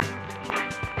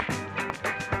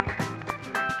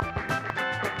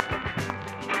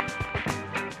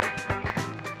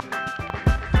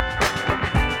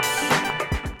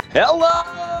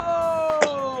Hello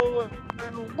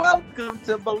and welcome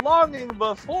to Belonging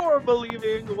Before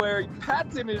Believing, where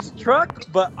Pat's in his truck,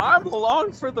 but I'm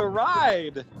along for the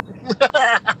ride.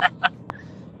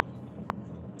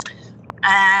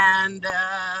 And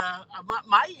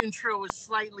my intro was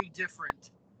slightly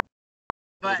different,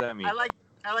 What does but that mean? I like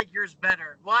yours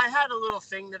better. Well, I had a little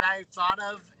thing that I thought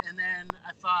of, and then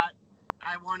I thought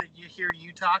I wanted to hear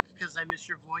you talk because I miss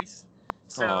your voice.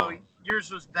 So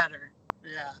yours was better.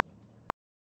 Yeah.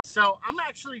 So I'm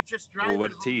actually just driving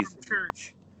what a home tease. from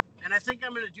church, and I think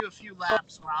I'm going to do a few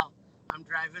laps while I'm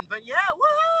driving. But yeah,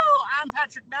 woohoo! I'm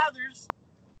Patrick Mathers,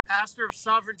 pastor of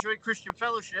Sovereign Joy Christian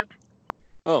Fellowship.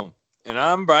 Oh, and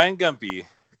I'm Brian Gumpy,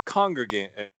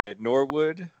 congregant at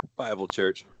Norwood Bible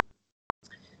Church.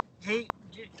 Hey,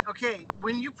 okay,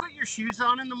 when you put your shoes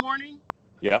on in the morning,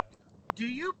 Yeah. do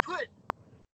you put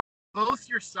both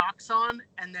your socks on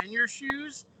and then your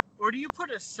shoes? Or do you put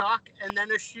a sock and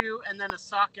then a shoe and then a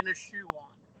sock and a shoe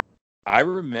on? I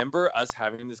remember us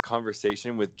having this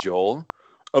conversation with Joel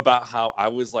about how I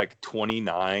was like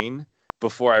 29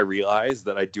 before I realized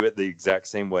that I do it the exact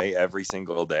same way every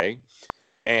single day.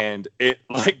 And it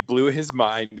like blew his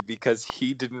mind because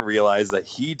he didn't realize that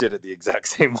he did it the exact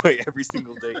same way every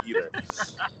single day either.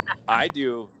 I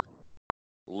do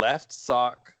left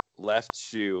sock, left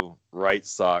shoe, right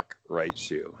sock, right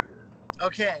shoe.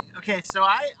 Okay, so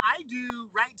I do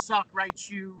right sock, right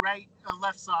shoe,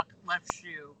 left sock, left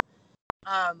shoe.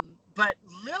 But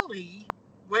Lily,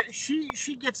 when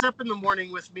she gets up in the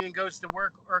morning with me and goes to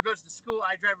work or goes to school,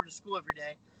 I drive her to school every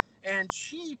day, and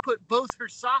she put both her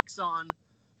socks on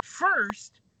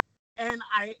first, and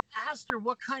I asked her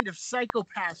what kind of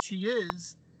psychopath she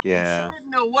is. Yeah. And she didn't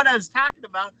know what I was talking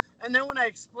about. And then when I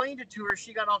explained it to her,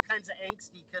 she got all kinds of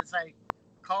angsty because I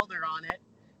called her on it.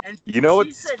 And you know she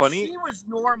what's said funny? she was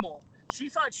normal. She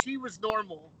thought she was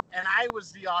normal, and I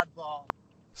was the oddball.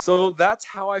 So that's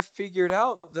how I figured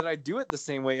out that I do it the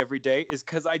same way every day, is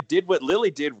because I did what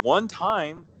Lily did one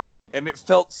time, and it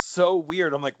felt so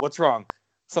weird. I'm like, what's wrong?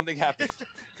 Something happened.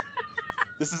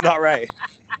 This is not right.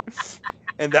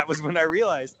 And that was when I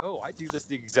realized, oh, I do this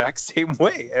the exact same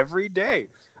way every day.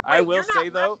 Wait, I will you're not say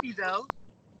though, lefty, though.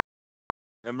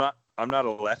 I'm not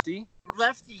a lefty.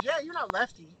 Lefty, yeah, you're not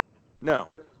lefty. No.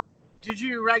 Did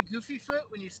you ride Goofy Foot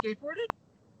when you skateboarded?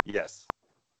 Yes.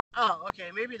 Oh,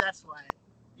 okay, maybe that's why.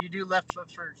 You do left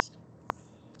foot first.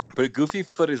 But Goofy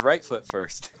Foot is right foot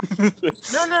first.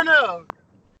 No.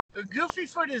 Goofy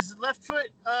Foot is left foot.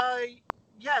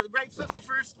 Yeah, the right foot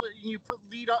first. You put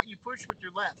lead on. You push with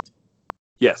your left.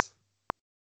 Yes.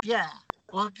 Yeah.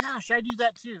 Well, gosh, I do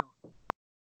that too.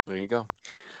 There you go.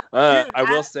 Dude, I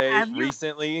will say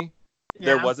recently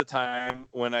there was a time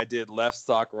when I did left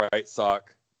sock, right,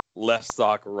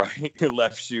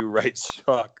 left shoe, right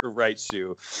sock, right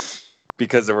shoe,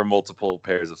 because there were multiple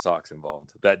pairs of socks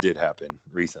involved. That did happen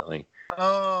recently.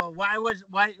 Oh, why?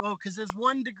 Oh, because there's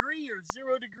 1 degree or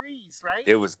 0 degrees, right?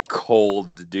 It was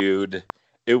cold, dude.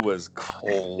 It was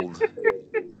cold.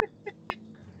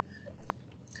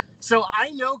 So I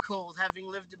know cold, having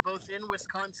lived both in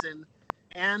Wisconsin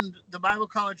and the Bible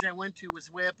college I went to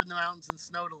was way up in the mountains and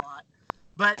snowed a lot.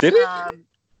 But did it?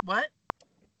 What?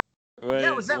 Yeah,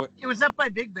 it was up by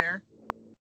Big Bear.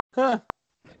 Huh.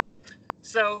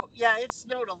 So yeah, it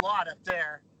snowed a lot up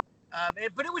there,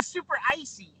 but it was super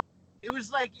icy. It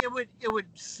was like it would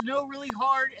snow really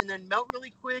hard and then melt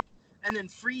really quick and then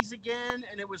freeze again,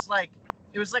 and it was like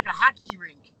a hockey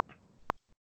rink.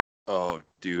 Oh,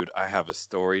 dude, I have a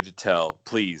story to tell.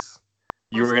 Please,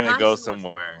 you were gonna go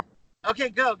somewhere. Okay,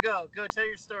 go tell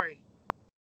your story.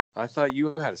 I thought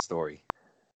you had a story.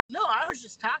 No, I was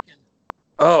just talking.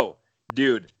 Oh,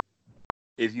 dude,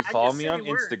 if you follow me on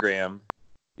Instagram,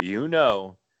 you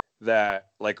know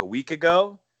that like a week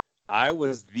ago, I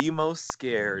was the most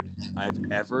scared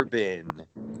I've ever been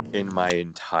in my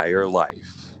entire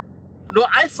life. No,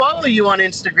 I follow you on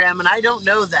Instagram, and I don't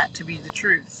know that to be the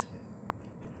truth.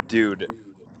 Dude,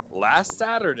 last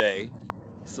Saturday,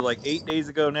 so like 8 days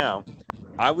ago now,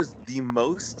 I was the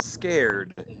most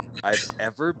scared I've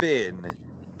ever been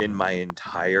in my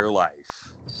entire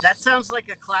life. That sounds like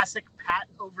a classic Pat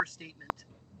overstatement.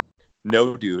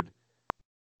 No, dude.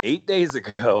 8 days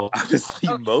ago, I was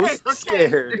the most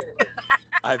scared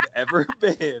I've ever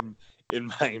been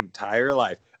in my entire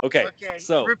life. Okay.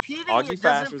 So Augie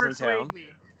Fash was in town.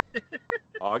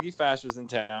 Augie Fash was in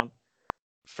town,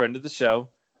 friend of the show.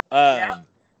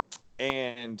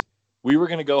 And we were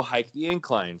gonna go hike the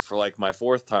incline for like my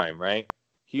 4th time, right?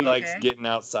 He likes getting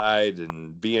outside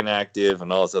and being active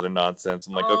and all this other nonsense.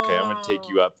 I'm like, okay, I'm gonna take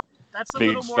you up. That's a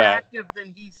little more active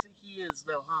than he is,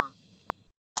 though, huh?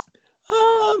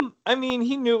 I mean,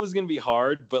 he knew it was gonna be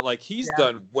hard, but like he's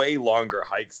done way longer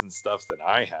hikes and stuff than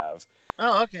I have.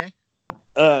 Oh, okay.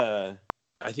 I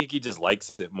think he just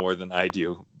likes it more than I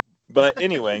do. But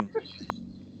anyway,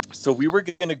 so we were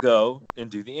gonna go and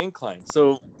do the incline.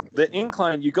 So the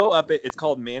incline, you go up it. It's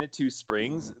called Manitou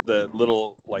Springs, the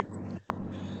little like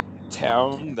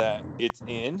town that it's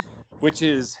in, which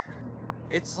is,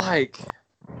 it's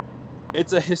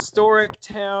a historic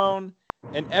town.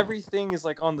 And everything is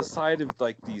like on the side of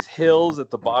like these hills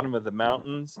at the bottom of the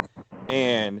mountains.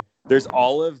 And there's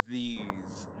all of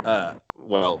these,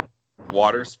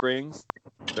 water springs.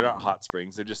 They're not hot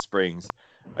springs. They're just springs.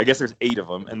 I guess there's 8 of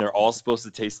them. And they're all supposed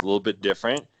to taste a little bit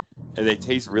different. And they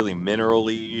taste really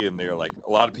minerally. And they're like, a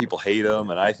lot of people hate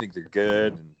them. And I think they're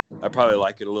good. And I probably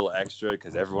like it a little extra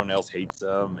because everyone else hates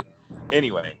them.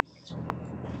 Anyway.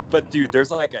 But dude, there's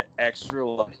like an extra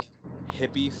like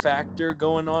hippie factor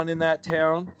going on in that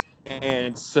town.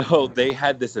 And so they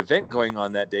had this event going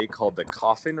on that day called the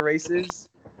Coffin Races,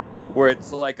 where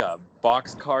it's like a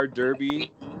boxcar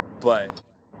derby, but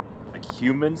like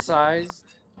human sized.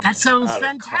 That sounds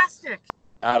fantastic.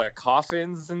 Out of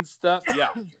coffins and stuff.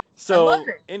 Yeah. So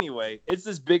anyway, it's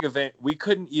this big event. We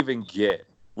couldn't even get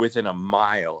within a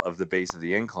mile of the base of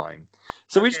the incline.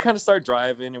 So we just kind of start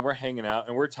driving and we're hanging out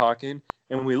and we're talking.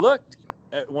 And we looked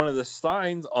at one of the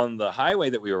signs on the highway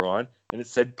that we were on, and it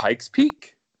said Pikes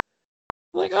Peak.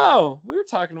 Like, oh, we were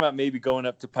talking about maybe going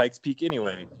up to Pikes Peak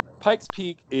anyway. Pikes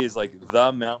Peak is like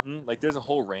the mountain. Like, there's a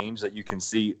whole range that you can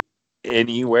see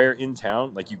anywhere in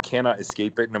town. Like, you cannot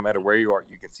escape it. No matter where you are,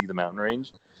 you can see the mountain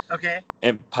range. Okay.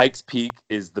 And Pikes Peak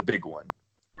is the big one.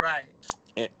 Right.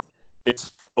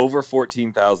 It's over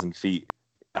 14,000 feet.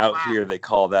 Out here, they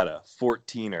call that a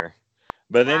 14er.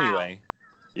 But anyway,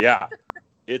 yeah.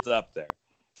 It's up there.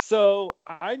 So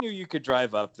I knew you could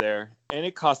drive up there, and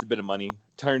it cost a bit of money.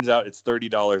 Turns out it's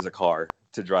 $30 a car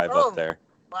to drive up there.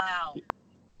 Wow.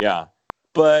 Yeah.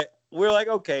 But we're like,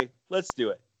 okay, let's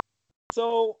do it.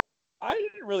 So I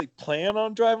didn't really plan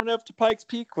on driving up to Pikes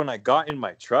Peak when I got in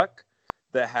my truck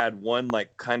that had one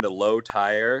like kind of low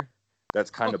tire that's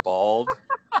kind of bald.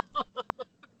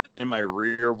 In my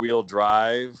rear wheel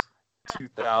drive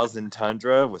 2000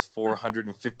 Tundra with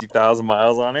 450,000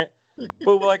 miles on it.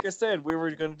 But like I said, we were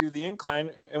going to do the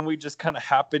incline, and we just kind of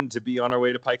happened to be on our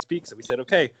way to Pikes Peak. So we said,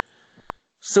 okay.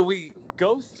 So we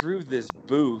go through this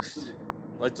booth.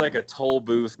 It's like a toll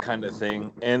booth kind of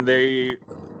thing. And they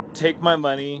take my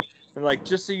money. And like,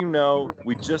 just so you know,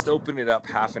 we just opened it up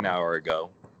half an hour ago.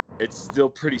 It's still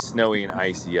pretty snowy and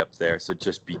icy up there. So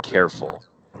just be careful.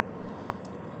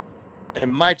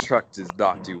 And my truck does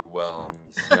not do well in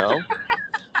the snow.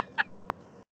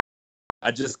 I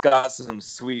just got some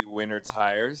sweet winter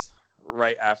tires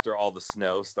right after all the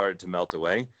snow started to melt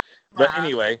away. But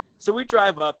anyway, so we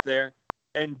drive up there,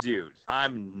 and dude,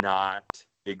 I'm not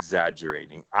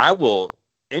exaggerating.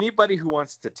 Anybody who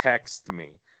wants to text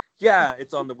me, yeah,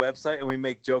 it's on the website and we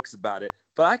make jokes about it,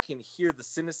 but I can hear the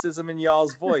cynicism in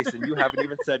y'all's voice and you haven't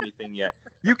even said anything yet.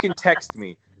 You can text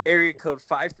me, area code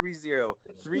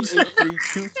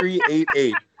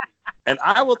 530-383-2388, and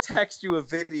I will text you a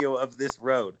video of this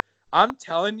road. I'm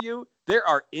telling you, there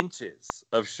are inches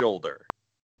of shoulder.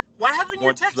 Why haven't you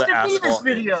texted me this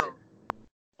video?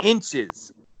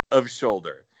 Inches of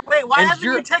shoulder. Wait, why haven't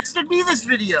you texted me this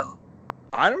video?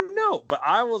 I don't know, but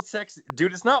I will text.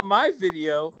 Dude, it's not my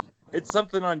video. It's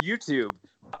something on YouTube.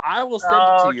 I will send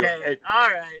it to you. All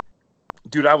right.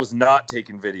 Dude, I was not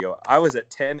taking video. I was at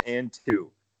 10 and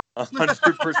 2.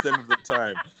 100% of the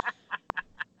time.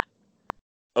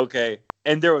 Okay.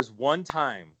 And there was one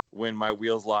time when my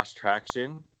wheels lost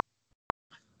traction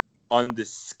on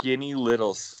this skinny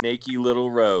little, snaky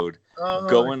little road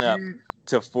going up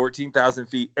to 14,000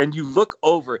 feet. And you look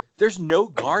over, there's no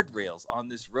guardrails on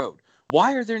this road.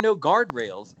 Why are there no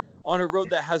guardrails on a road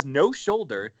that has no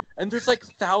shoulder and there's like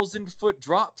 1,000-foot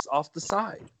drops off the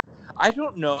side? I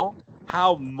don't know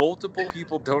how multiple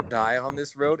people don't die on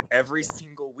this road every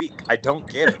single week. I don't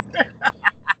get it.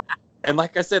 And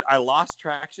like I said, I lost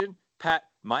traction. Pat,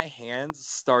 my hands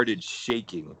started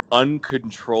shaking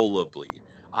uncontrollably.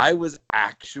 I was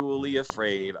actually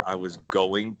afraid I was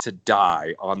going to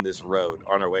die on this road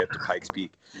on our way up to Pikes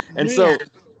Peak. And so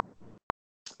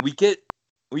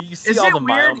you see all the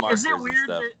mile markers and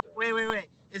stuff. Wait.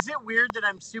 Is it weird that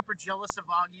I'm super jealous of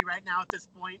Augie right now at this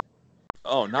point?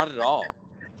 Oh, not at all.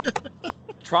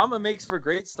 Trauma makes for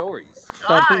great stories.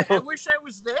 I wish I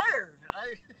was there.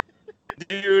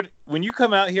 Dude, when you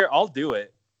come out here, I'll do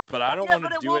it. But I don't want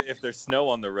to do it if there's snow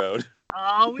on the road.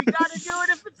 Oh, we got to do it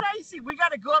if it's icy. We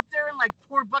got to go up there and like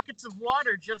pour buckets of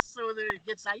water just so that it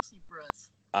gets icy for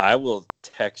us. I will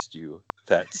text you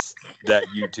that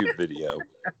YouTube video.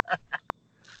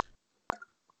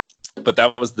 But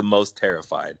that was the most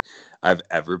terrified I've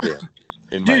ever been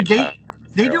in my entire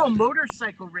they do a life.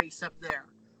 motorcycle race up there.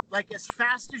 Like as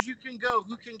fast as you can go,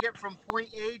 who can get from point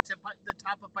A to the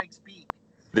top of Pikes Peak?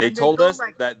 They And told go us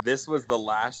that this was the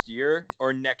last year,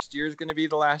 or next year is going to be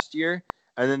the last year,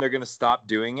 and then they're going to stop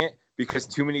doing it because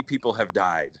too many people have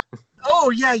died. Oh,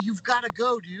 yeah, you've got to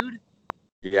go, dude.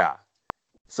 Yeah.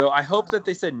 So I hope that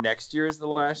they said next year is the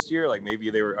last year. Like maybe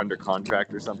they were under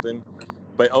contract or something.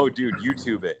 But, oh, dude,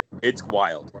 YouTube it. It's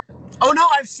wild. Oh, no,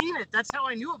 I've seen it. That's how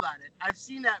I knew about it. I've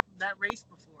seen that race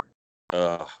before.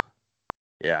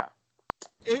 Yeah.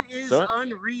 It is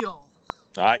unreal.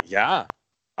 Yeah.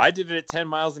 I did it at 10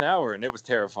 miles an hour, and it was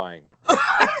terrifying.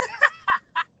 That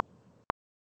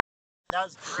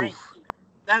was great.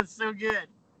 That was so good.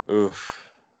 Oof.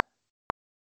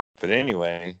 But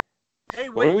anyway. Hey,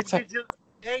 wait.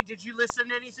 Did you listen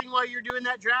to anything while you're doing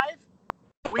that drive?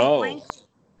 Wink.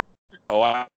 Oh,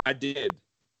 I did.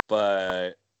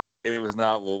 But it was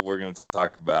not what we're going to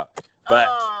talk about. But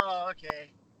okay.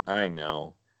 I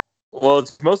know. Well,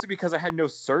 it's mostly because I had no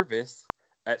service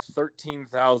at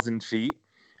 13,000 feet.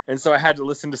 And so I had to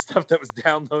listen to stuff that was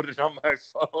downloaded on my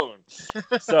phone.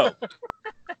 So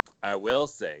I will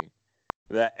say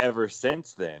that ever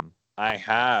since then, I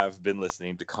have been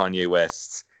listening to Kanye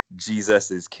West's Jesus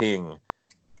is King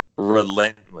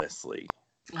relentlessly.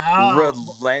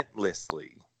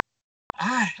 Relentlessly.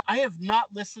 I have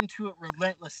not listened to it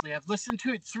relentlessly. I've listened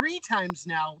to it 3 times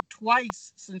now,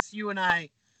 twice since you and I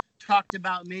talked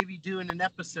about maybe doing an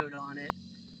episode on it.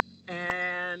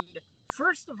 And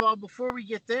first of all, before we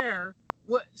get there,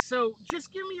 so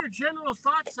just give me your general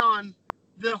thoughts on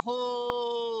the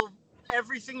whole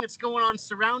everything that's going on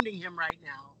surrounding him right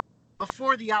now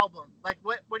before the album. Like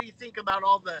what do you think about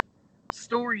all the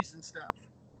stories and stuff?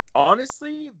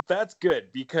 Honestly, that's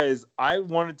good because I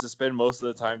wanted to spend most of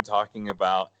the time talking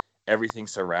about everything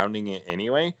surrounding it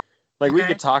anyway. Like we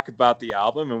could talk about the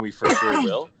album and we for sure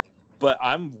will, but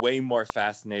I'm way more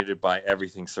fascinated by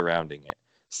everything surrounding it.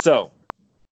 So,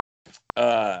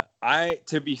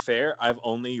 to be fair, I've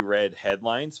only read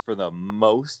headlines for the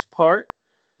most part.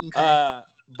 Okay.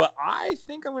 But I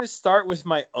think I'm going to start with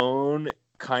my own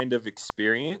kind of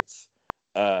experience,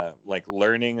 like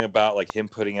learning about like him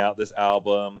putting out this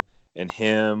album and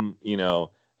him,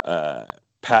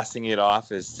 passing it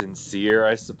off as sincere,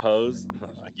 I suppose.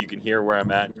 You can hear where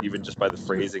I'm at even just by the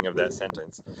phrasing of that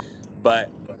sentence. But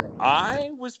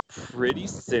I was pretty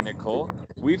cynical.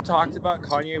 We've talked about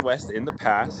Kanye West in the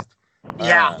past.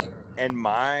 Yeah. And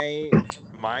my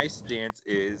stance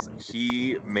is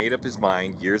he made up his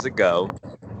mind years ago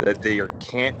that there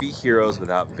can't be heroes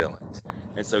without villains.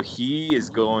 And so he is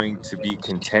going to be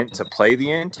content to play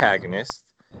the antagonist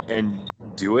and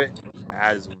do it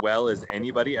as well as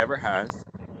anybody ever has.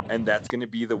 And that's going to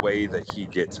be the way that he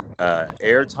gets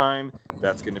airtime.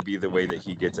 That's going to be the way that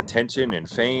he gets attention and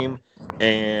fame.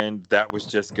 And that was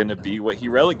just going to be what he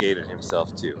relegated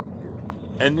himself to.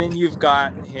 And then you've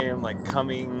got him like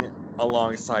coming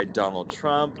alongside Donald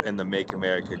Trump and the Make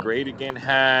America Great Again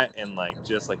hat and like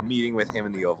just like meeting with him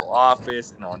in the Oval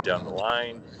Office and on down the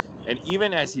line. And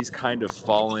even as he's kind of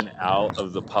fallen out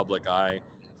of the public eye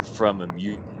from a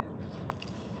mute.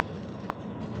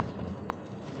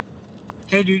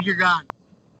 Hey, dude, you're gone.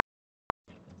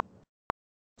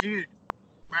 Dude,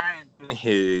 Brian.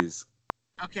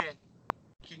 Okay.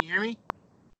 Can you hear me?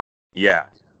 Yeah.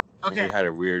 Okay. We had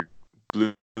a weird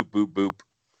bloop, boop, boop.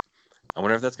 I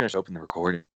wonder if that's going to show up in the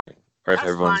recording, or if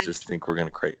everyone's just think we're going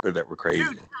to that we're crazy.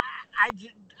 Dude,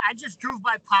 I just drove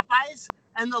by Popeyes,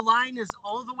 and the line is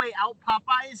all the way out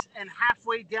Popeyes and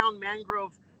halfway down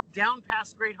Mangrove, down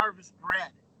past Great Harvest Bread.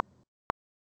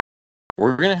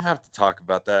 We're going to have to talk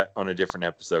about that on a different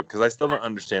episode, because I still don't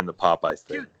understand the Popeyes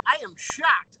thing. Dude, I am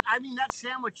shocked. I mean, that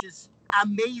sandwich is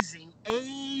amazing.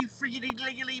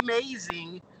 Freaking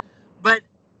amazing. But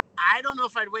I don't know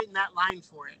if I'd wait in that line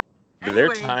for it. Anyways,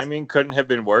 their timing couldn't have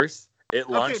been worse. It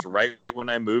launched right when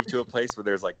I moved to a place where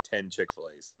there's like 10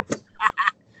 Chick-fil-A's.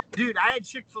 Dude, I had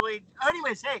Chick-fil-A.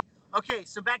 Anyways, hey, okay,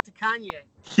 so back to Kanye.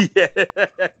 Yeah.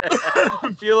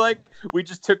 I feel like we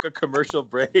just took a commercial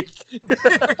break. Dude,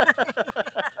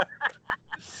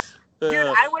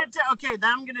 I went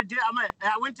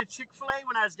to Chick-fil-A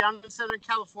when I was down in Southern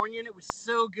California, and it was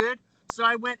so good. So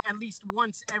I went at least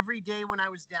once every day when I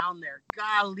was down there.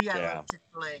 Golly, I love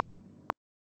Chick-fil-A.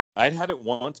 I'd had it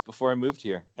once before I moved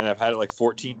here, and I've had it like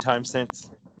 14 times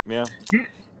since. Yeah.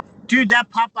 Dude, that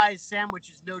Popeyes sandwich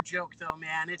is no joke, though,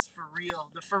 man. It's for real.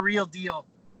 The for real deal.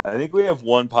 I think we have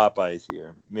one Popeyes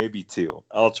here, maybe two.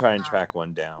 I'll try and track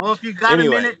one down. Well, if you got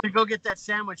Anyway. a minute to go get that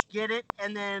sandwich, get it,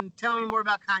 and then tell me more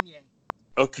about Kanye.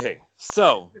 Okay,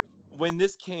 so when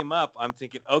this came up, I'm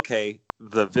thinking, okay,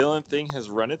 the villain thing has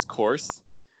run its course.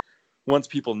 Once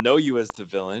people know you as the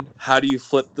villain, how do you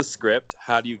flip the script?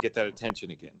 How do you get that attention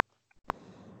again?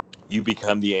 You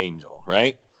become the angel,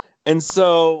 right? And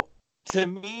so, to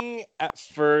me, at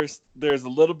first, there's a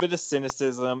little bit of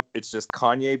cynicism. It's just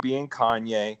Kanye being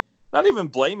Kanye. Not even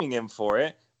blaming him for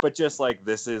it, but just like,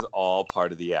 this is all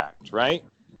part of the act, right?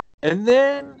 And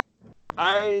then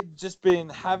I just been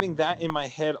having that in my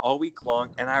head all week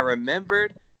long, and I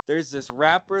remembered there's this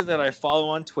rapper that I follow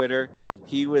on Twitter.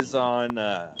 He was on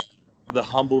the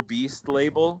Humble Beast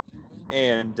label,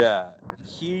 and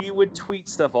he would tweet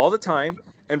stuff all the time,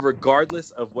 and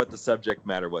regardless of what the subject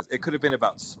matter was, it could have been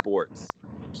about sports.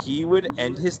 He would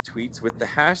end his tweets with the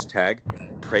hashtag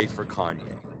Pray for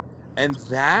Kanye. And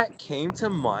that came to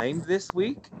mind this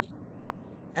week,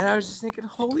 and I was just thinking,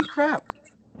 holy crap.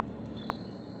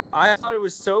 I thought it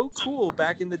was so cool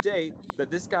back in the day that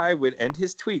this guy would end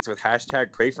his tweets with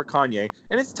hashtag Pray for Kanye,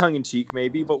 and it's tongue-in-cheek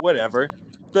maybe, but whatever.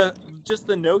 Just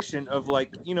the notion of,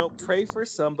 like, you know, pray for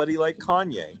somebody like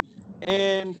Kanye.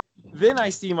 And then I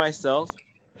see myself,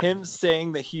 him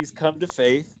saying that he's come to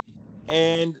faith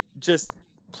and just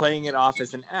playing it off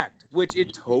as an act, which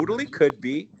it totally could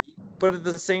be. But at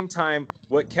the same time,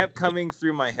 what kept coming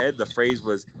through my head, the phrase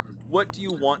was, what do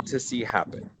you want to see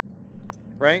happen?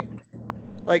 Right?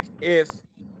 Like, if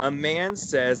a man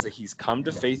says that he's come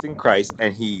to faith in Christ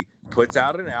and he puts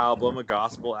out an album, a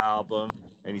gospel album,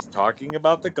 and he's talking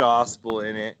about the gospel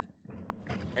in it,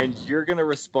 and you're going to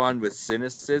respond with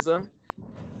cynicism,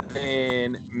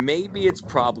 then maybe it's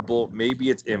probable, maybe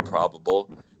it's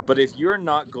improbable. But if you're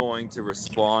not going to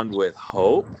respond with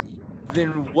hope,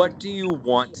 then what do you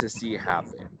want to see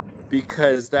happen?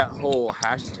 Because that whole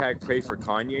hashtag Pray for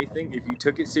Kanye thing, if you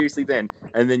took it seriously then,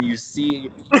 and then you see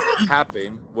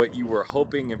happen what you were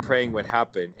hoping and praying would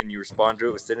happen, and you respond to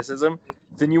it with cynicism,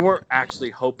 then you weren't actually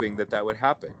hoping that that would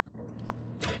happen.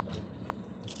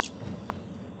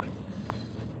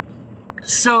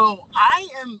 So I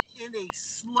am in a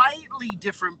slightly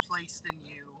different place than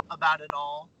you about it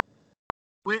all.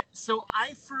 So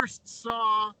I first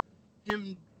saw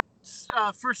him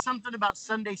for something about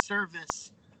Sunday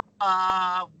service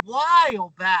a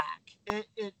while back.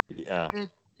 It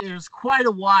was quite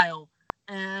a while,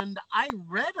 and I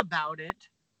read about it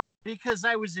because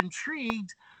I was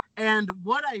intrigued, and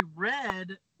what I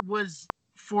read was,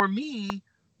 for me,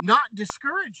 not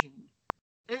discouraging.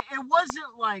 It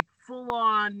wasn't like full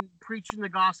on preaching the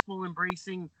gospel,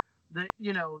 embracing the,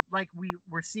 you know, like we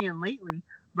were seeing lately,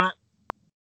 but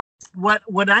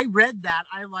when I read that,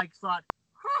 I like thought,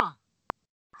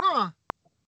 well,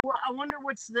 I wonder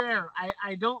what's there.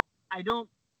 I don't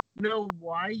know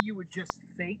why you would just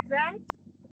fake that.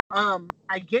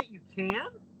 I get you can,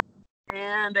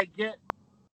 and I get,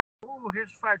 oh,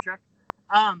 here's a fire truck.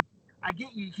 I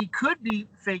get you, he could be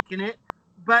faking it,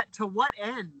 but to what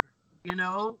end? You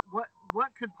know,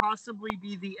 what could possibly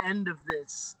be the end of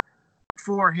this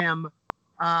for him?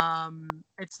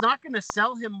 It's not going to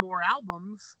sell him more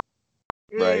albums.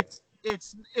 Right.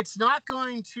 It's not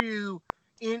going to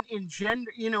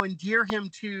endear him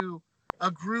to a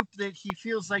group that he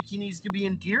feels like he needs to be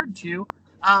endeared to.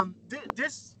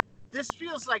 This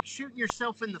feels like shooting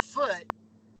yourself in the foot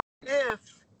if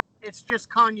it's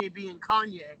just Kanye being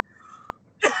Kanye.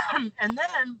 And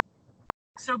then,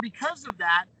 so because of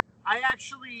that, I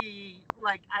actually,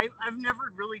 like, I've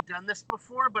never really done this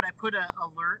before, but I put an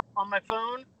alert on my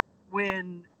phone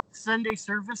when Sunday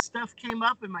service stuff came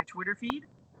up in my Twitter feed.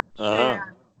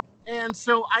 And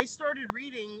so I started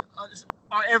reading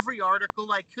every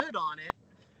article I could on it.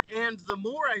 And the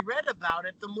more I read about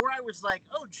it, the more I was like,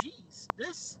 oh, geez,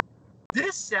 this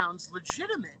sounds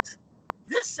legitimate.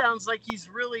 This sounds like he's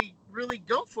really, really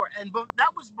going for it. And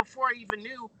that was before I even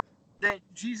knew that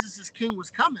Jesus is King was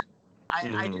coming.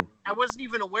 I wasn't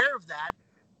even aware of that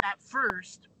at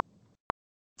first.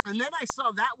 And then I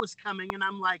saw that was coming, and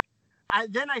I'm like,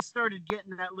 then I started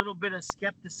getting that little bit of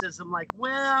skepticism, like,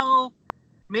 well,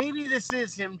 maybe this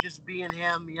is him just being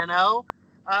him, you know?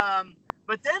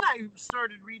 But then I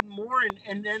started reading more,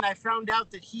 and then I found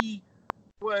out that he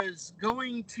was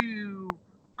going to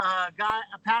a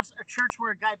church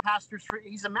where a guy pastors for.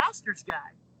 He's a Masters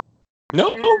guy.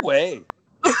 No way.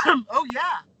 Oh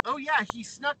yeah. He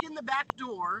snuck in the back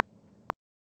door,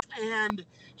 and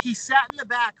he sat in the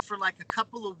back for like a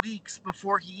couple of weeks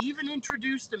before he even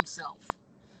introduced himself.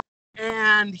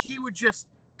 And he would just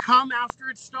come after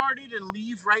it started and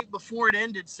leave right before it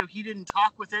ended, so he didn't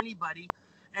talk with anybody.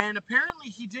 And apparently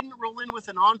he didn't roll in with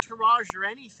an entourage or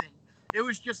anything. It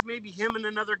was just maybe him and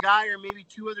another guy or maybe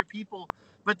two other people.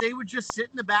 But they would just sit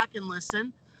in the back and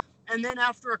listen. And then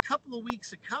after a couple of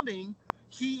weeks of coming,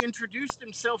 he introduced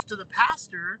himself to the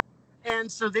pastor.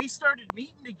 And so they started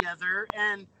meeting together.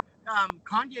 And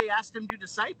Kanye asked him to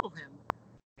disciple him.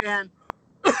 And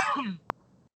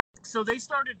so they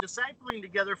started discipling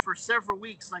together for several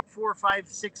weeks, like 4, 5,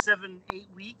 6, 7, 8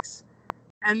 weeks.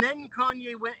 And then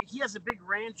Kanye went, he has a big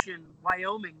ranch in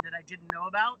Wyoming that I didn't know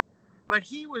about, but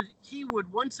he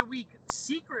would once a week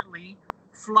secretly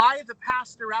fly the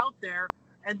pastor out there,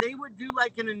 and they would do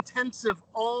like an intensive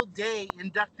all-day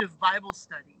inductive Bible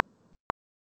study.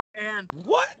 And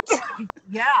what?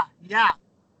 Yeah.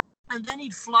 And then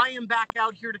he'd fly him back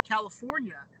out here to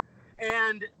California.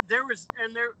 And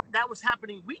that was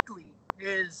happening weekly.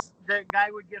 Is the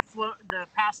guy would get the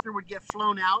pastor would get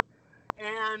flown out,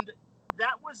 and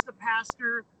that was the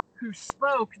pastor who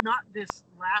spoke, not this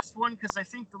last one, because I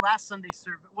think the last Sunday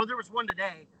service, well, there was one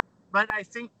today, but I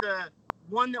think the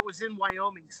one that was in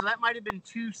Wyoming, so that might have been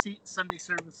 2 Sunday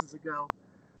services ago.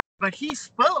 But he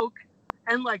spoke,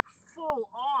 and like full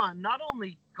on, not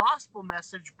only gospel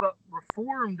message, but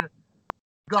reformed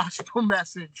gospel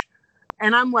message.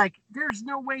 And I'm like, there's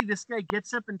no way this guy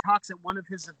gets up and talks at one of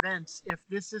his events if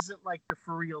this isn't like the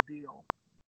for real deal.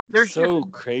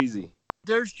 Crazy.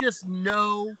 There's just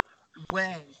no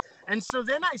way. And so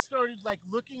then I started like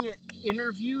looking at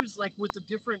interviews like with a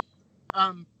different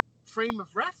frame of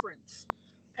reference.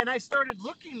 And I started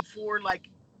looking for like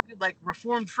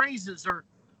reformed phrases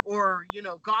or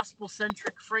gospel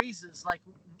centric phrases like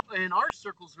in our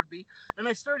circles would be. And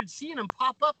I started seeing them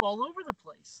pop up all over the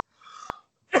place.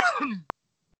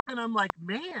 And I'm like,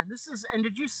 man, this is. And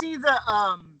did you see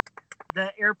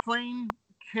the airplane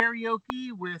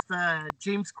karaoke with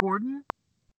James Corden?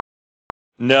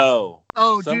 No.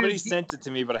 Oh, somebody dude, sent it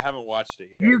to me, but I haven't watched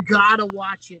it yet. You gotta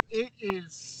watch it. It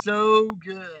is so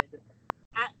good.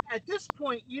 At this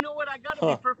point, you know what? I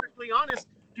gotta be perfectly honest,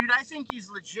 dude. I think he's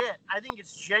legit. I think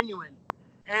it's genuine,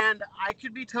 and I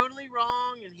could be totally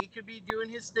wrong, and he could be doing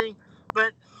his thing,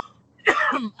 but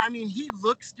I mean, he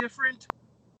looks different.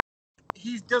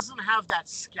 He doesn't have that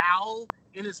scowl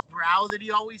in his brow that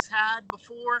he always had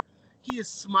before. He is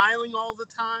smiling all the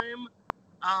time.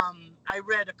 I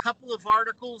read a couple of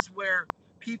articles where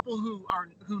people who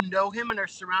know him and are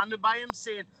surrounded by him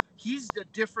saying he's a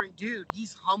different dude.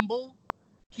 He's humble.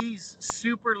 He's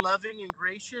super loving and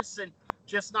gracious, and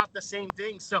just not the same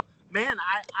thing. So, man,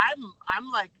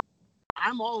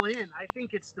 I'm all in. I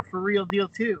think it's the for real deal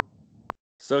too.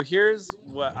 So here's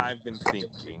what I've been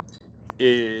thinking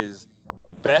is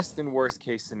best and worst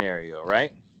case scenario,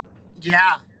 right?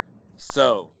 Yeah.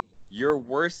 So your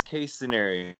worst case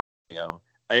scenario,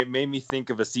 it made me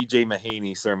think of a C.J.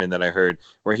 Mahaney sermon that I heard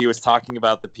where he was talking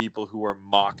about the people who are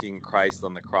mocking Christ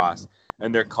on the cross,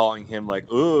 and they're calling him like,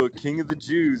 oh, King of the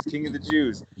Jews, King of the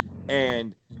Jews.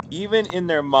 And even in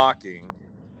their mocking,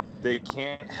 they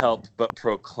can't help but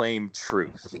proclaim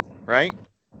truth, right?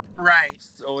 Right.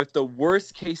 So if the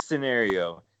worst case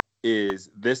scenario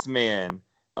is this man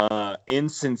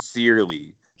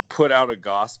insincerely put out a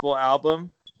gospel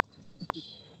album,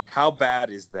 how bad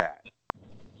is that?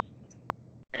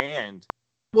 And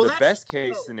the best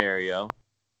case scenario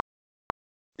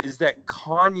is that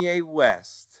Kanye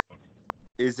West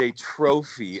is a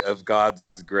trophy of God's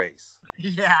grace.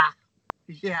 Yeah.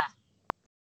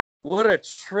 What a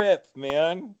trip,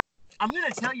 man. I'm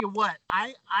gonna tell you what,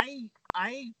 I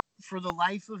for the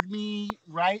life of me,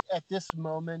 right at this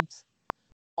moment,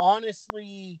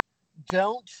 honestly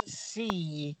don't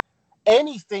see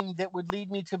anything that would lead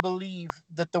me to believe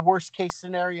that the worst case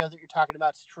scenario that you're talking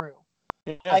about is true.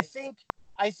 Yeah. I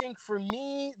think for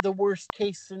me, the worst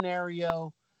case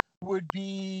scenario would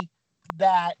be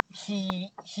that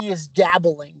he is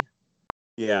dabbling.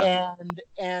 Yeah.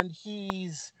 And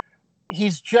he's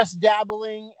just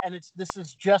dabbling, and this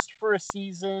is just for a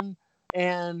season,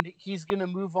 and he's going to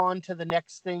move on to the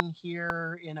next thing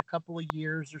here in a couple of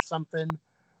years or something.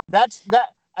 That's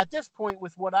at this point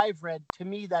with what I've read, to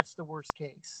me, that's the worst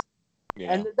case.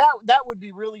 Yeah. And that would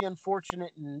be really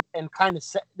unfortunate and kind of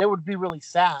that would be really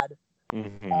sad.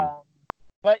 Mm-hmm.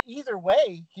 But either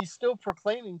way, he's still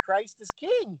proclaiming Christ as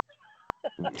King.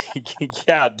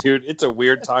 Yeah, dude, it's a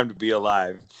weird time to be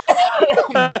alive.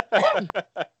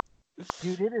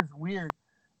 Dude, it is weird.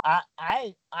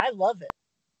 I love it.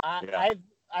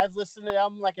 I've listened to the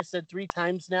album, like I said, 3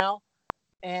 times now,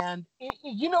 and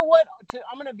you know what?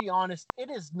 I'm going to be honest. It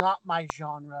is not my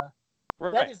genre.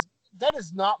 Right. That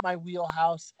is not my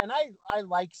wheelhouse. And I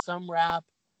like some rap,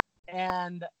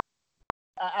 and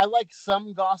I like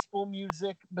some gospel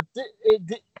music, but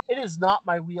it is not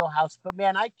my wheelhouse. But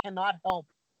man, I cannot help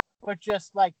but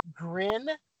just like grin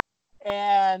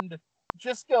and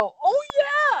just go, "Oh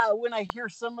yeah!" when I hear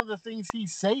some of the things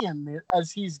he's saying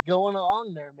as he's going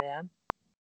along there, man.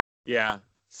 Yeah.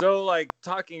 So like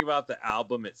talking about the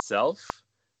album itself,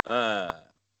 uh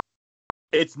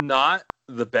it's not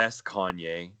the best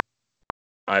Kanye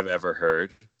I've ever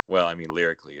heard. Well, I mean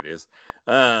lyrically it is.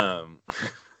 Um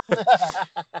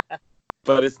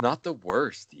but it's not the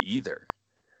worst either.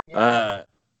 Yeah.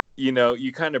 You know,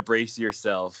 you kind of brace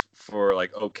yourself for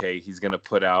like, okay, he's gonna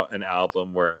put out an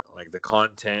album where like the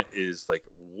content is like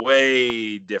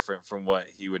way different from what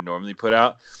he would normally put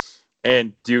out.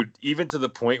 And dude, even to the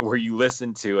point where you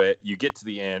listen to it, you get to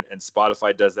the end, and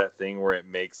Spotify does that thing where it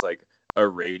makes like a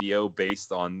radio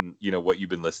based on, you know, what you've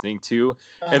been listening to.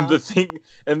 And Uh-huh.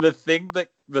 the thing that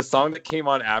the song that came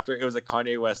on after it was a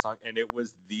Kanye West song, and it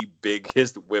was the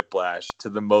biggest whiplash to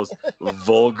the most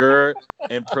vulgar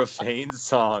and profane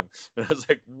song. And I was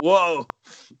like, whoa.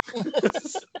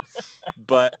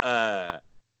 But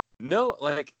no,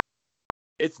 like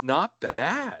it's not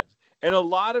bad. And a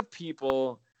lot of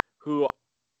people who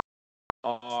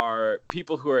are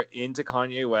into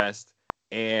Kanye West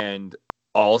and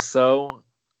also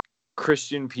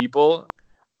Christian people,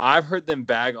 I've heard them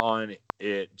bag on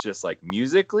it just like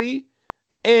musically.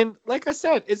 And like I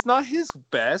said, it's not his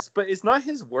best, but it's not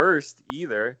his worst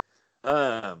either.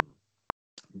 Um,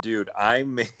 dude, I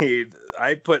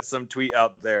put some tweet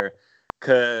out there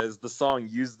because the song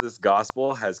 "Use This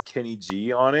Gospel" has Kenny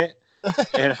G on it,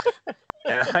 and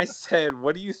and I said,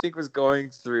 what do you think was going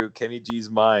through Kenny G's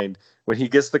mind when he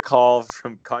gets the call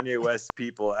from Kanye West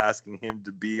people asking him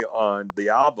to be on the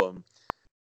album?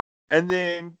 And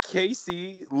then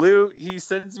Casey, Lou, he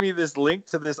sends me this link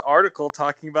to this article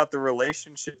talking about the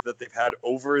relationship that they've had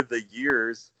over the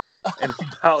years and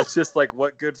about just like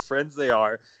what good friends they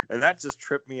are. And that just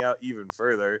tripped me out even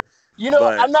further. You know,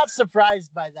 But I'm not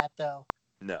surprised by that though.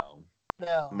 no,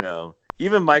 No. no.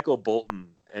 Even Michael Bolton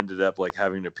ended up like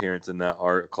having an appearance in that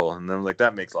article. And I'm like,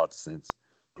 that makes lots of sense.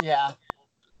 Yeah.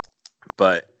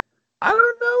 But I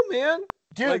don't know, man.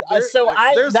 Dude, Like, there's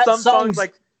that some song's songs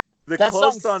like the that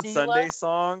Closed song on Sela, Sunday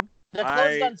song. the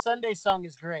Closed on Sunday song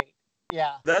is great.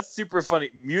 Yeah. That's super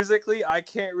funny. Musically, I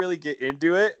can't really get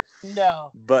into it,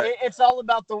 No. but It's all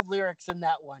about the lyrics in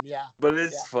that one. Yeah.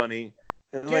 it's funny.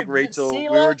 And Dude, like Rachel, we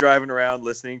Sela, were driving around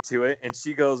listening to it, and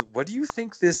she goes, "What do you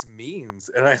think this means?"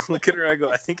 And I look at her, and I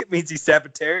go, "I think it means he's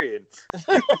Sabbatarian."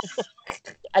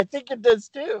 I think it does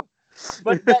too.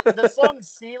 But the song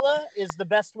Sela is the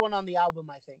best one on the album,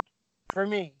 I think, for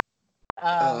me.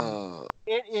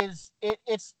 It's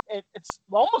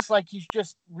almost like he's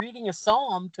just reading a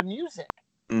psalm to music.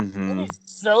 Mm-hmm. It is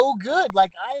so good.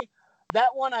 Like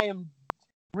that one I am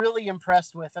really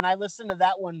impressed with, and I listened to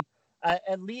that one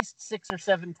at least 6 or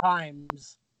 7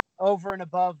 times over and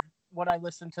above what I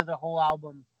listened to the whole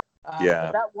album.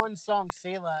 But that one song,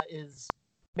 Selah, is,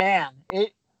 man, I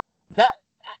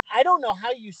don't know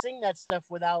how you sing that stuff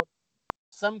without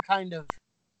some kind of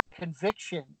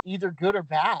conviction, either good or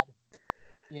bad.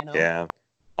 You know? Yeah.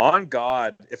 On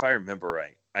God, if I remember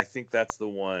right, I think that's the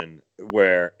one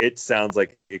where it sounds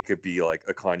like it could be like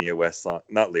a Kanye West song,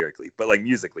 not lyrically, but like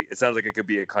musically. It sounds like it could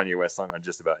be a Kanye West song on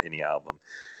just about any album.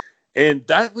 And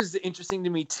that was interesting to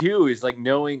me too, is like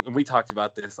knowing, and we talked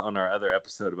about this on our other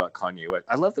episode about Kanye West.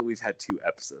 I love that we've had 2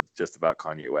 episodes just about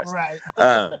Kanye West. Right.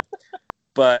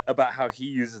 But about how he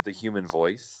uses the human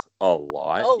voice a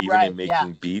lot, even right, in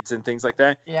making beats and things like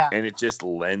that. Yeah. And it just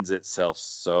lends itself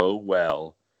so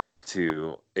well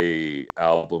to a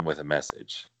album with a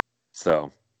message.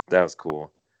 So that was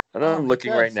cool. And I'm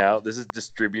looking right now. This is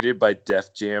distributed by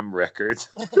Def Jam Records.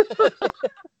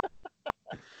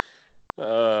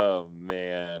 Oh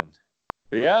man.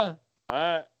 But yeah.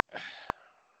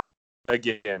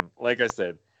 Again, like I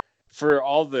said, for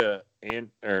all the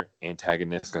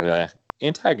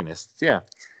antagonists, yeah.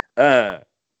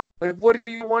 Like, what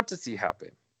do you want to see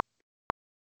happen?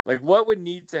 Like, what would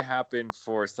need to happen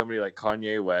for somebody like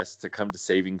Kanye West to come to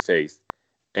saving faith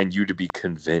and you to be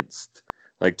convinced?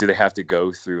 Like, do they have to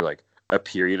go through like a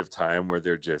period of time where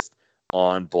they're just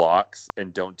on blocks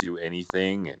and don't do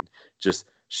anything and just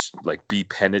like be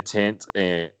penitent,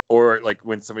 or like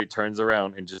when somebody turns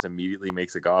around and just immediately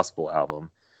makes a gospel album?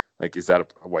 Like,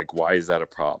 why is that a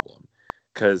problem?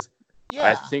 Because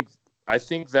I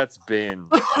think that's been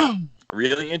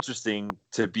really interesting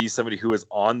to be somebody who was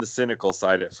on the cynical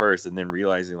side at first and then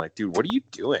realizing like, dude, what are you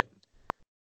doing?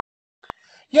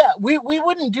 Yeah, we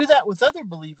wouldn't do that with other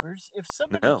believers. If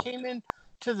somebody came in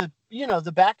to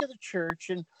the back of the church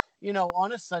and,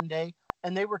 on a Sunday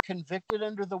and they were convicted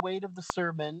under the weight of the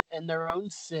sermon and their own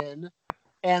sin,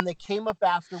 and they came up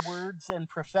afterwards and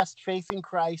professed faith in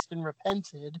Christ and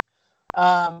repented,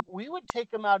 we would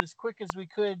take them out as quick as we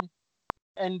could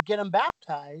and get them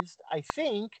baptized, I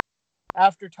think,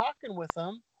 after talking with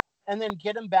them, and then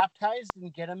get them baptized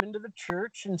and get them into the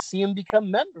church and see them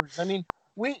become members. I mean,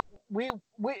 we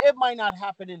it might not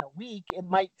happen in a week. It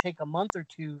might take a month or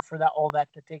two for all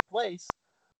that to take place,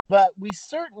 but we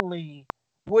certainly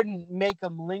wouldn't make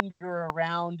them linger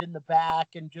around in the back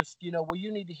and just, well,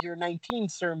 you need to hear 19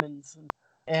 sermons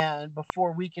and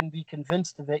before we can be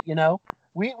convinced of it.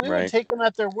 We would take them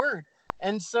at their word.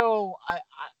 And so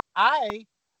I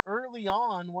early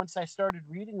on, once I started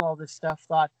reading all this stuff,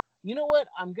 thought, you know what,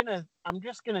 I'm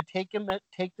just gonna take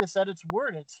this at its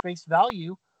word, its face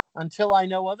value, until I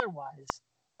know otherwise.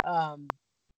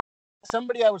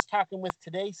 Somebody I was talking with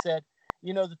today said,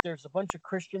 that there's a bunch of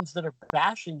Christians that are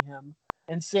bashing him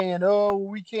and saying, oh,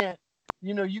 we can't,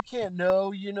 you can't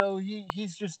know,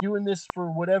 he's just doing this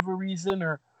for whatever reason,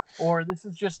 or this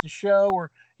is just a show,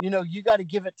 or, you got to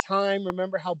give it time.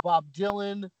 Remember how Bob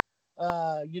Dylan,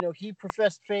 he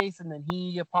professed faith and then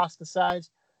he apostatized.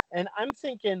 And I'm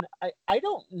thinking, I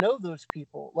don't know those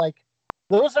people. Like,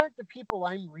 those aren't the people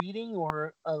I'm reading,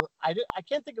 or I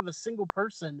can't think of a single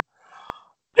person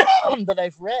that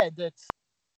I've read that's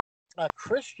a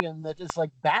Christian that is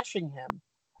like bashing him.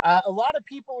 A lot of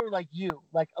people are like you,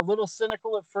 like a little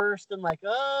cynical at first and like,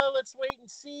 oh, let's wait and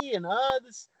see, and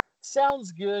this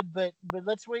sounds good, but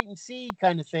let's wait and see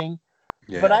kind of thing.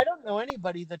 Yeah. But I don't know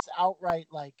anybody that's outright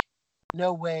like,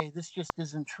 no way, this just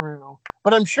isn't true.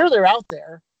 But I'm sure they're out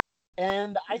there,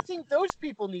 and I think those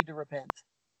people need to repent.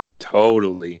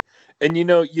 Totally. And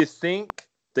you think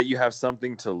that you have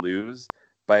something to lose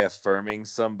by affirming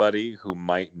somebody who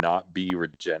might not be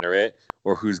regenerate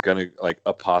or who's going to like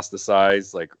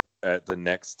apostatize like at the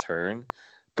next turn,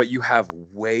 but you have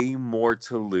way more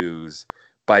to lose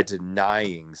by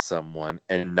denying someone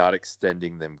and not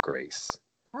extending them grace.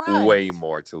 Right. Way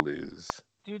more to lose.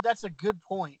 Dude, that's a good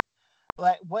point.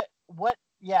 Like what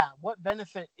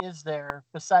benefit is there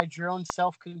besides your own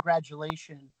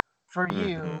self-congratulation for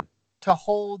you to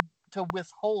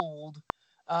withhold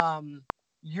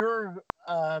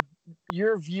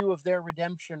your view of their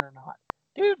redemption or not?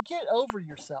 Dude, get over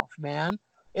yourself, man.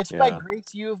 It's by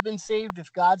grace you have been saved.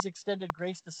 If God's extended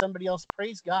grace to somebody else,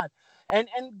 praise God and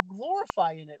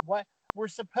glorify in it. What we're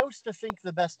supposed to think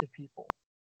the best of people,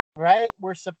 right?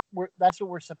 That's what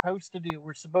we're supposed to do.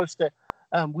 We're supposed to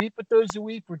weep with those who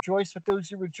weep, rejoice with those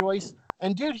who rejoice.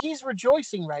 And dude, he's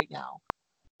rejoicing right now,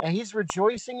 and he's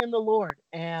rejoicing in the Lord.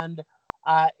 And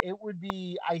it would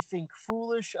be, I think,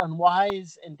 foolish,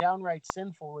 unwise, and downright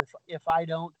sinful if I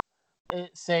don't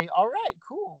say, all right,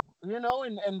 cool,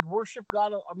 and worship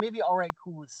God. Or maybe all right,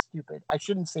 cool is stupid. I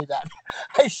shouldn't say that.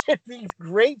 I should be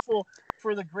grateful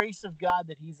for the grace of God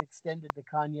that he's extended to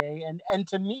Kanye and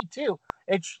to me too.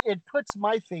 It puts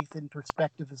my faith in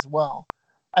perspective as well.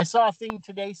 I saw a thing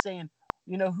today saying,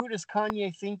 who does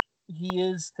Kanye think he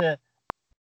is to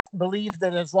believe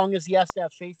that as long as he has to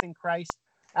have faith in Christ,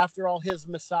 after all his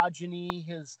misogyny,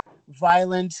 his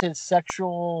violence, his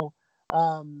sexual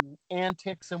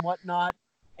antics and whatnot,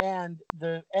 and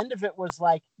the end of it was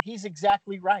like, he's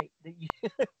exactly right.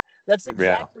 That's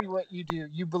exactly what you do.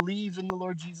 You believe in the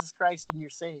Lord Jesus Christ and you're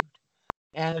saved,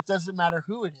 and it doesn't matter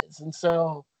who it is. And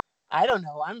so I don't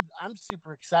know. I'm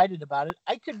super excited about it.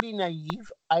 I could be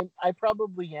naive. I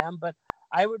probably am, but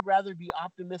I would rather be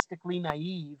optimistically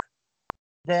naive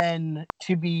than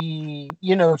to be,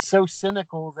 so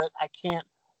cynical that I can't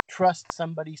trust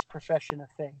somebody's profession of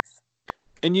faith.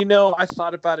 And I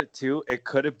thought about it too. It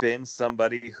could have been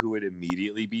somebody who would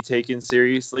immediately be taken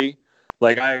seriously.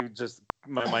 Like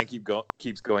my mind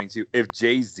keeps going to, if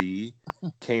Jay-Z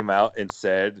came out and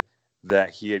said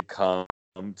that he had come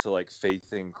to like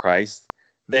faith in Christ,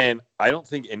 then I don't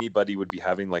think anybody would be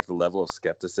having like the level of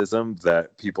skepticism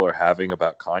that people are having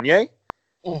about Kanye.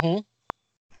 Mm-hmm.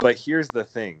 But here's the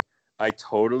thing. I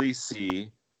totally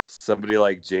see somebody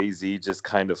like Jay-Z just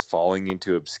kind of falling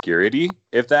into obscurity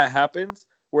if that happens.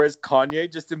 Whereas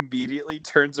Kanye just immediately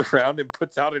turns around and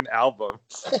puts out an album.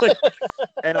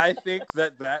 And I think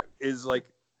that is like,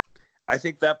 I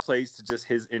think that plays to just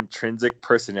his intrinsic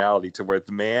personality, to where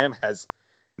the man has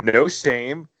no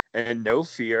shame and no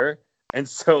fear. And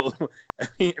so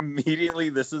immediately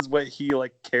this is what he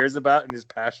like cares about and is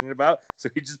passionate about. So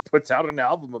he just puts out an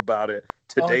album about it.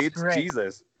 Today it's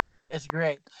Jesus. It's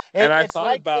great. And I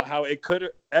thought about how it could,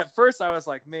 at first I was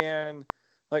like, man,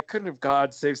 like, couldn't have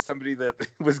God saved somebody that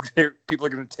was there, people are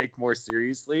going to take more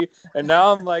seriously? And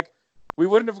now I'm like, we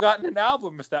wouldn't have gotten an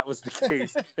album if that was the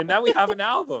case. And now we have an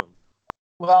album.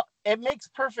 Well, it makes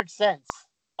perfect sense.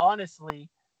 Honestly,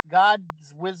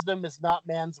 God's wisdom is not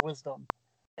man's wisdom.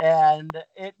 And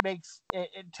it makes it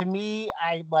to me,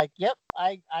 I'm like, yep,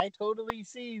 I totally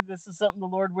see this is something the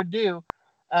Lord would do.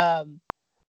 Um,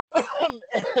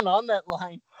 and on that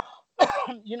line,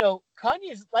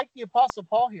 Kanye's like the Apostle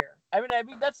Paul here. I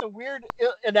mean that's a weird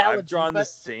analogy. I've drawn the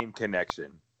same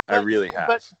connection. I But really have.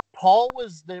 but Paul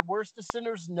was the worst of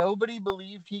sinners. Nobody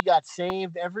believed he got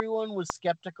saved. Everyone was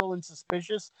skeptical and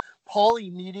suspicious. Paul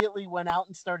immediately went out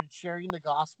and started sharing the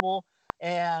gospel.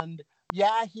 And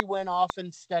yeah, he went off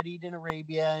and studied in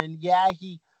Arabia. And yeah,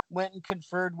 he went and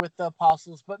conferred with the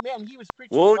apostles. But man, he was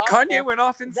preaching Well, the gospel. Kanye went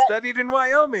off and studied in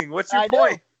Wyoming. What's your I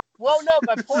point? know. Well, no,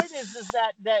 my point is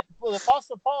that the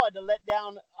Apostle Paul had to let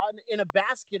down in a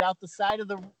basket out the side of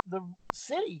the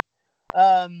city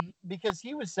because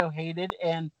he was so hated.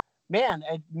 And man,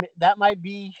 that might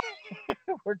be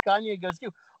where Kanye goes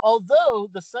too. Although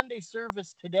the Sunday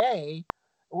service today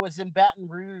was in Baton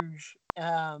Rouge,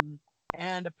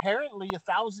 and apparently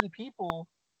 1,000 people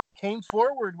came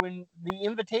forward when the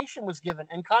invitation was given,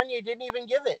 and Kanye didn't even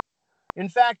give it. In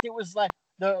fact, it was like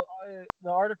the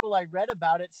article I read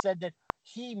about it said that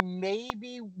he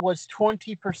maybe was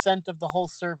 20% of the whole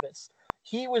service.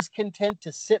 He was content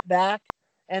to sit back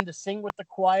and to sing with the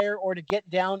choir or to get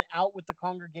down out with the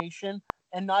congregation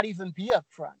and not even be up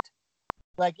front.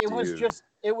 Like it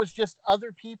was just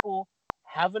other people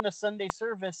having a Sunday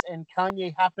service, and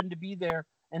Kanye happened to be there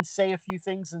and say a few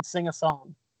things and sing a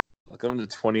song. Welcome to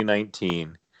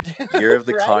 2019, year of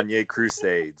the Right? Kanye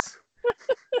Crusades.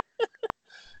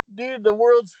 Dude, the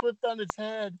world's flipped on its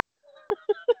head.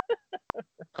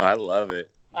 I love it.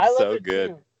 I love so it good.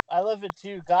 too. I love it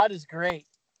too. God is great.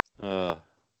 That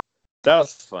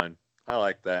was fun. I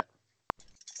like that.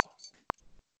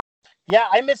 Yeah,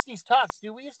 I miss these talks,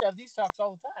 dude. We used to have these talks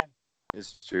all the time.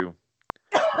 It's true.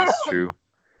 It's true.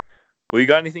 Well, you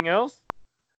got anything else?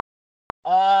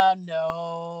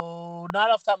 No, not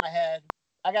off the top of my head.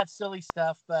 I got silly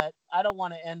stuff, but I don't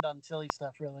want to end on silly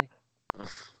stuff, really.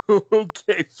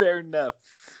 Okay, fair enough.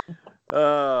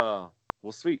 Well,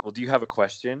 sweet. Well, do you have a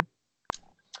question?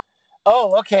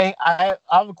 Oh, okay. I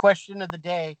have a question of the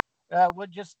day.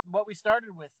 What we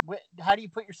started with. How do you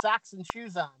put your socks and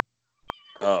shoes on?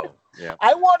 Oh, yeah.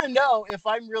 I want to know if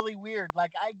I'm really weird.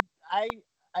 Like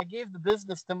I gave the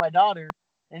business to my daughter,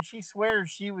 and she swears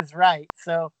she was right.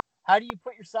 So how do you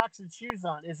put your socks and shoes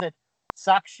on? Is it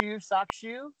sock, shoe,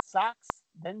 socks,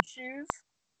 then shoes?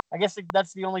 I guess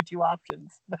that's the only two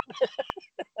options.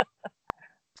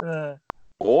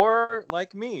 Or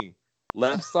like me,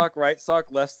 left sock, right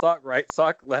sock, left sock, right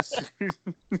sock, left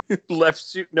left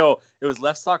shoe. No, it was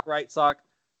left sock, right sock,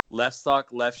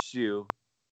 left shoe,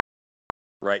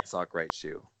 right sock, right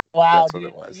shoe. Wow, That's dude. what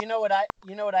it was. You know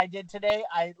what I did today?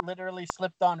 I literally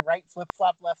slipped on right flip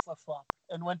flop, left flip flop,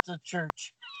 and went to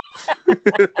church.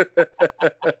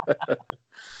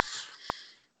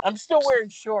 I'm still wearing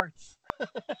shorts.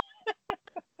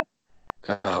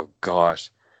 Oh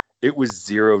gosh, it was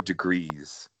 0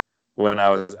 degrees when I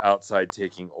was outside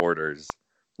taking orders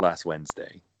last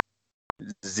Wednesday.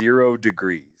 0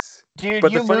 degrees. Dude,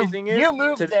 But you the funny moved, thing is, you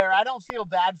moved there. I don't feel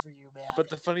bad for you, man. But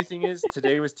the funny thing is,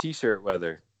 today was t-shirt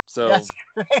weather. So that's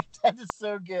great. That is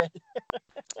so good.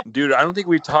 Dude, I don't think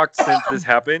we've talked since this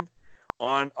happened.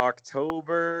 On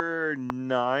October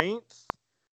 9th,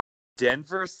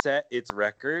 Denver set its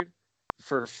record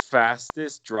for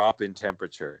fastest drop in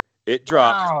temperature. It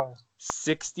dropped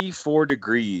 64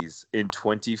 degrees in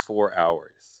 24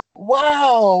 hours.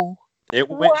 Wow. It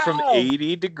went from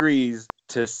 80 degrees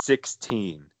to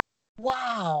 16.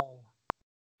 Wow.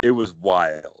 It was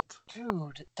wild.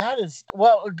 Dude, that is...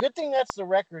 Well, a good thing that's the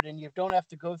record, and you don't have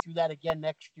to go through that again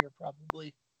next year,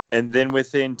 probably. And then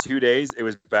within 2 days, it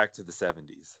was back to the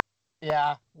 70s.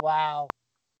 Yeah, wow.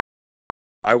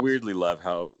 I weirdly love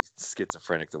how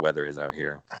schizophrenic the weather is out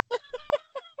here.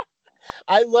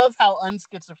 I love how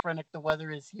unschizophrenic the weather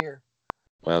is here.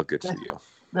 Well, good for you.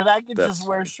 That I can just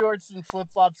wear shorts and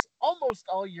flip-flops almost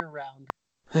all year round.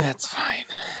 That's fine.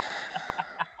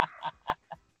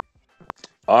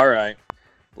 All right.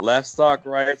 Left sock,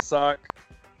 right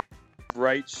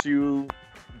shoe,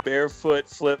 barefoot,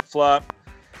 flip-flop.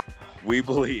 We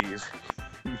believe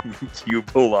you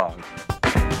belong.